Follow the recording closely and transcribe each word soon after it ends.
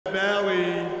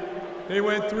They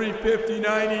went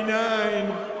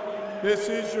 350.99. This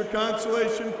is your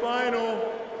consolation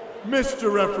final, Mr.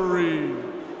 Referee. We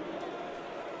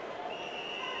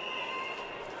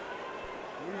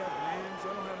have names. I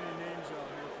don't have any names out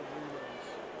here for relays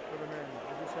for the men.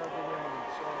 I just have the women.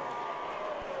 Sorry.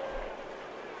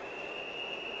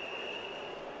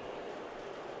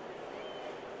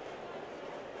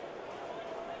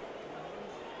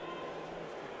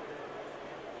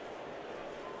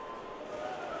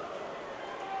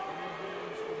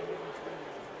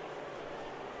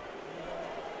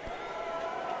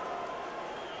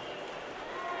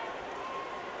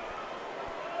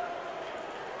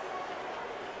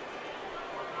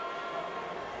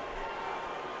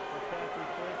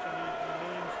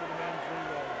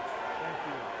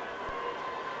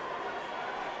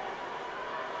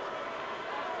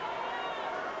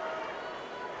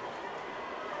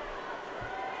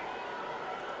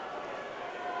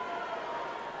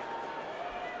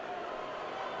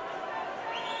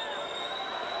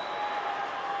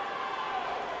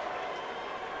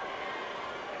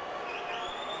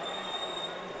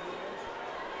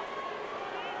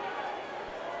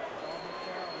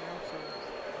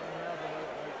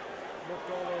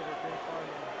 Looked all over, can't find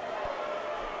them.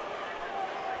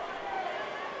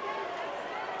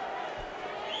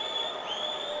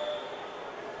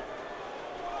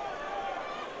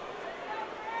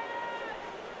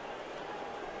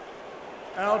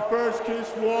 Out first,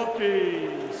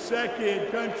 Kishwaukee.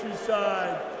 Second,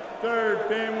 Countryside. Third,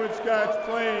 Fanwood Scotch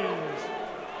Plains.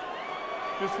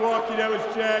 Kishwaukee, that was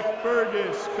Jack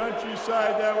Fergus.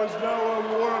 Countryside, that was Noah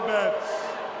Warbetts.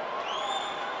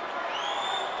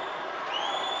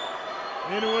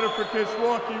 In order for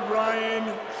Kishwaukee,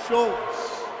 Ryan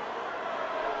Schultz.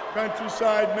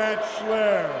 Countryside, Matt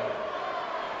Schler.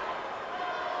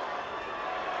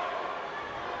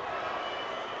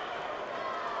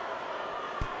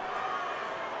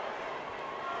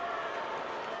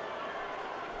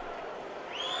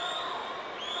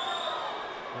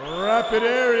 Rapid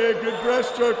area, good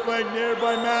breaststroke length there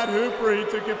by Matt Hooper. He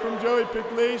took it from Joey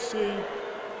Puglisi.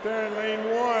 There in lane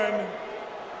one,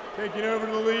 taking over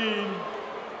the lead.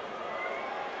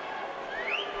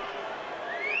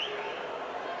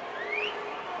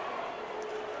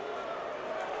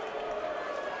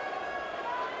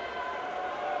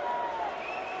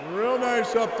 Real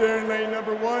nice up there in lane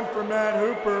number one for Matt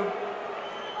Hooper.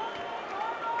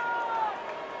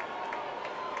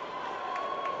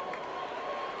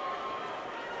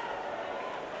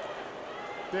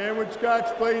 Fanwood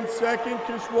Scotch Plains second,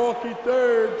 Kishwaukee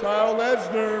third. Kyle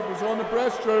Lesnar was on the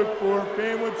breaststroke for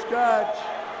Fanwood Scotch.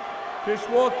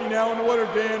 Kishwaukee now in order,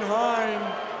 Dan Hine.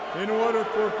 In order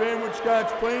for Fanwood Scotch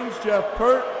Plains, Jeff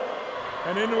Pert.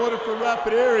 And in order for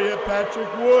Rapid Area,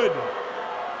 Patrick Wood.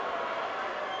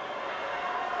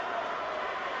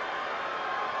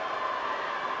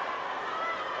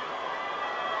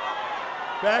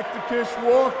 Back to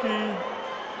Kishwaukee.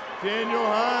 Daniel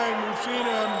Hine, we've seen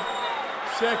him.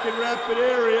 Second Rapid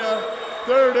Area.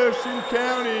 Third Ocean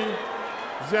County.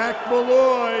 Zach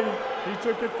Malloy. He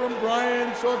took it from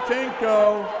Brian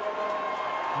Soltenko.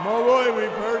 Malloy,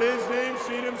 we've heard his name,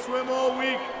 seen him swim all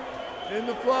week in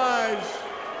the flies.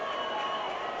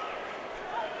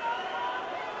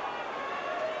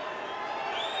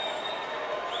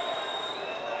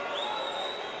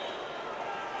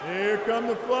 Here come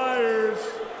the Flyers,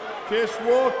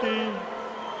 Kishwaukee.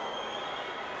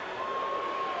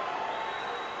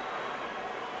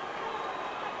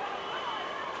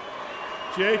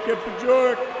 Jacob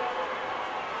Bajork.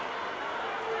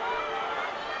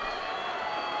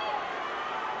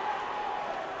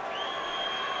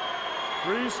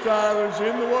 Freestylers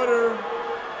in the water.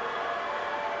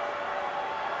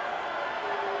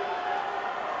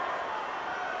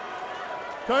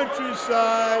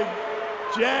 Countryside.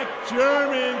 Jack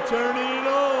German turning it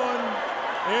on,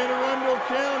 Anne Arundel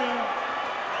County.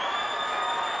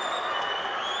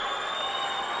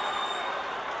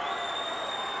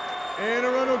 Anne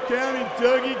Arundel County,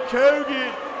 Dougie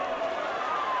Kogut.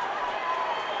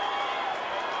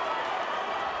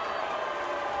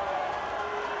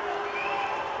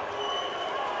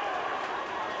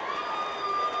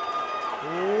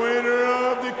 Winner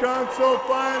of the console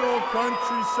final,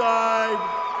 Countryside.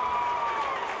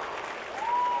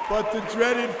 But the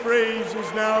dreaded phrase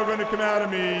is now going to come out of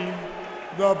me.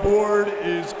 The board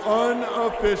is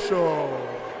unofficial.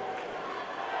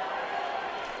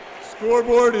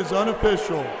 Scoreboard is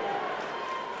unofficial.